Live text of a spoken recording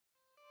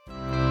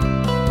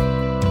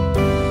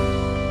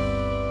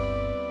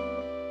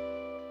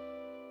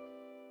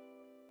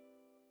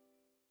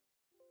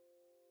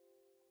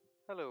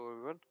Hello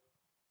everyone,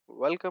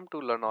 welcome to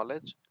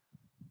Learnowledge.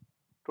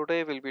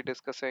 Today we'll be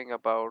discussing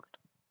about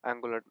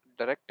Angular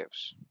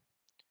directives.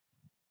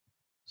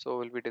 So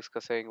we'll be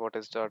discussing what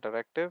is the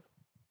directive,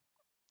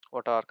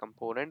 what are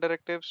component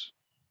directives,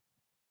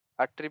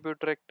 attribute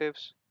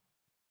directives,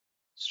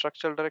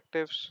 structural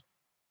directives,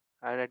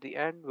 and at the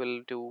end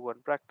we'll do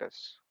one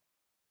practice.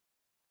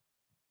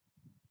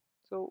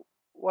 So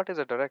what is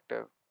a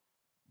directive?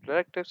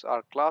 Directives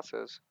are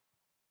classes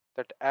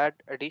that add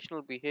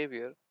additional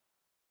behavior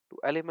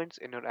to elements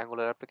in your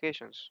Angular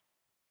applications.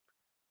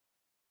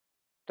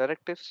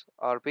 Directives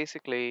are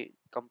basically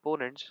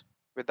components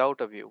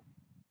without a view.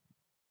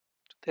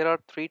 There are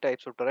three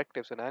types of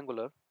directives in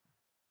Angular,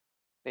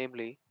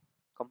 namely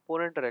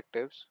component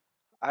directives,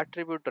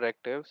 attribute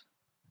directives,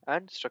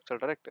 and structural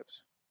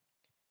directives.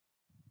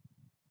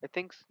 I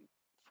think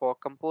for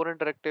component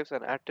directives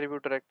and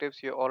attribute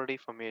directives, you're already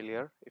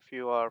familiar if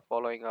you are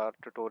following our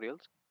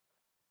tutorials.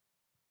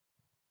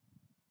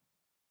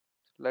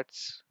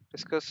 Let's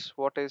discuss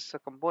what is a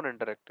component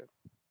directive.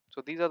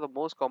 So these are the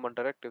most common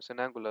directives in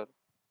Angular.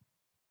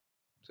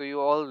 So you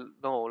all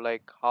know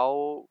like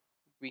how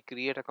we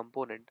create a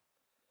component.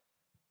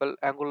 Well,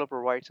 Angular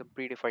provides a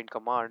predefined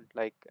command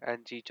like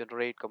ng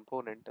generate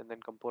component and then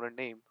component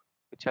name,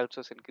 which helps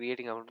us in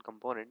creating our own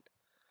component.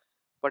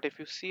 But if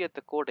you see at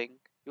the coding,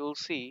 you'll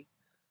see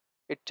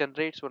it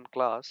generates one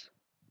class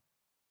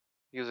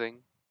using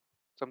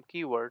some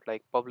keyword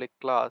like public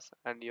class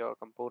and your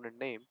component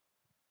name,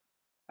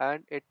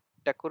 and it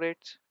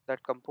decorates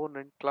that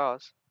component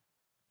class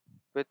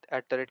with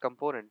at the rate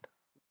component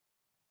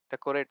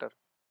decorator.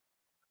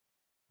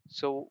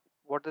 So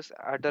what does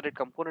at the rate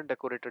component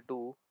decorator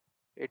do?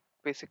 It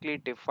basically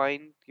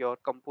defines your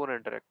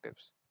component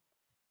directives.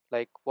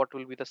 Like what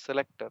will be the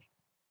selector?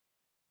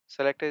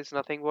 Selector is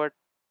nothing but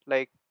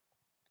like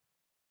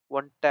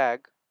one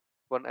tag,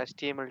 one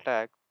HTML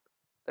tag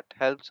that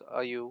helps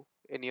you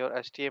in your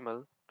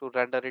HTML to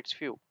render its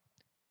view.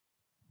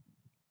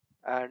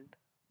 And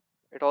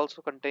it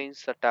also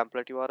contains the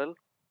template URL,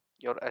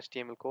 your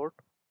HTML code,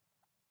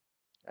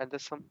 and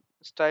there's some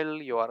style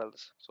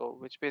URLs. So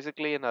which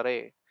basically an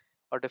array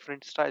or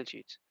different style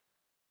sheets.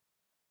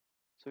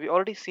 So we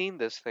already seen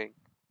this thing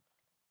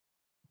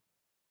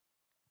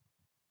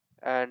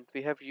and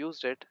we have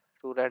used it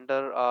to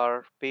render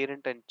our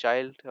parent and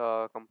child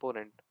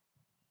component.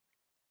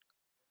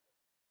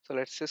 So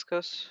let's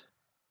discuss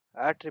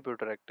attribute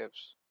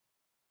directives.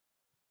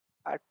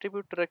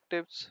 Attribute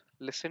directives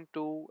listen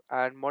to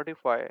and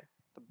modify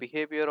the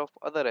behavior of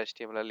other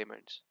HTML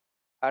elements,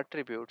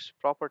 attributes,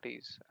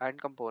 properties,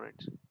 and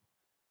components.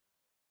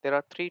 There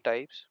are three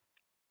types: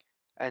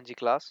 ng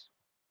class,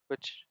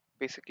 which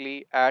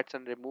basically adds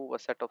and remove a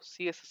set of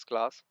CSS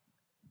class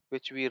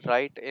which we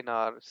write in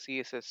our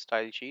CSS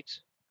style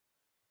sheets,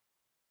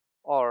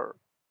 or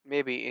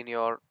maybe in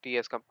your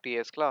TS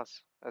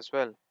class as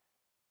well.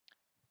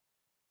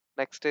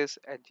 Next is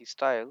ng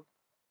style,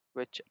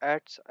 which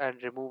adds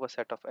and remove a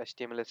set of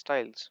HTML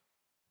styles.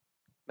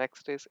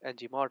 Next is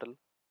ng model,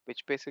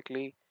 which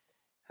basically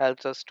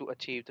helps us to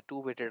achieve the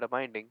two-way data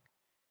binding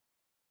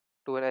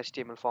to an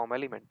HTML form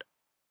element.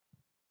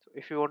 So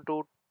if you want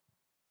to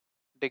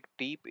dig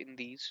deep in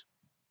these,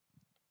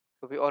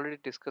 so we already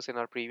discussed in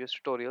our previous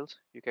tutorials,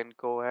 you can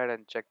go ahead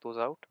and check those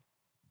out.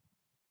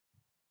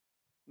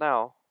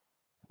 Now,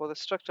 for the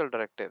structural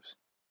directives.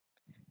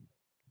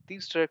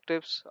 These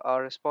directives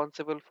are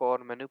responsible for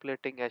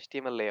manipulating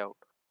HTML layout.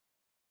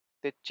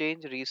 They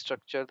change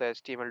restructure the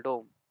HTML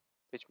DOM,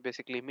 which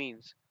basically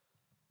means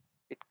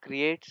it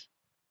creates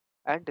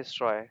and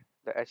destroy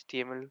the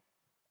HTML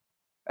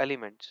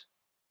elements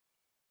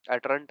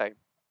at runtime.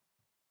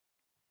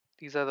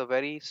 These are the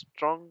very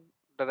strong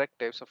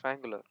directives of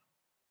Angular.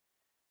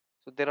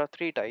 So there are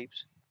three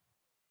types: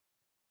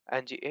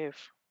 ng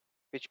if,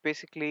 which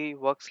basically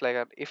works like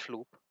an if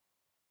loop.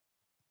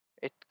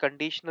 It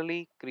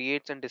conditionally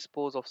creates and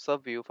disposes of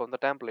subview from the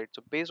template.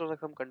 So based on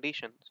some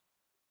conditions,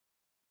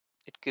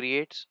 it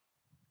creates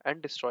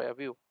and destroy a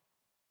view.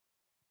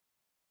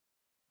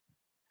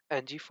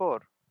 ng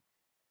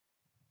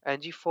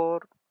ng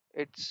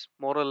it's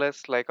more or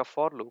less like a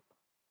for loop,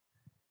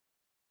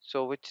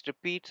 so which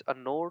repeats a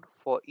node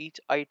for each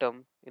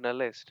item in a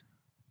list.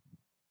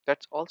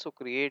 That also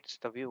creates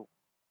the view.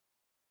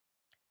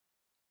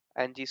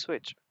 ng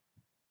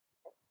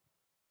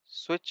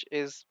switch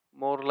is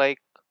more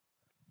like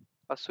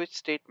a switch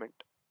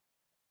statement,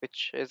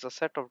 which is a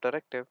set of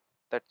directive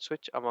that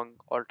switch among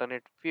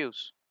alternate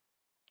views.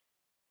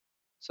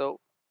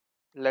 So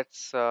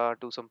let's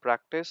do some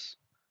practice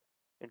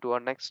into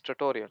our next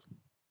tutorial.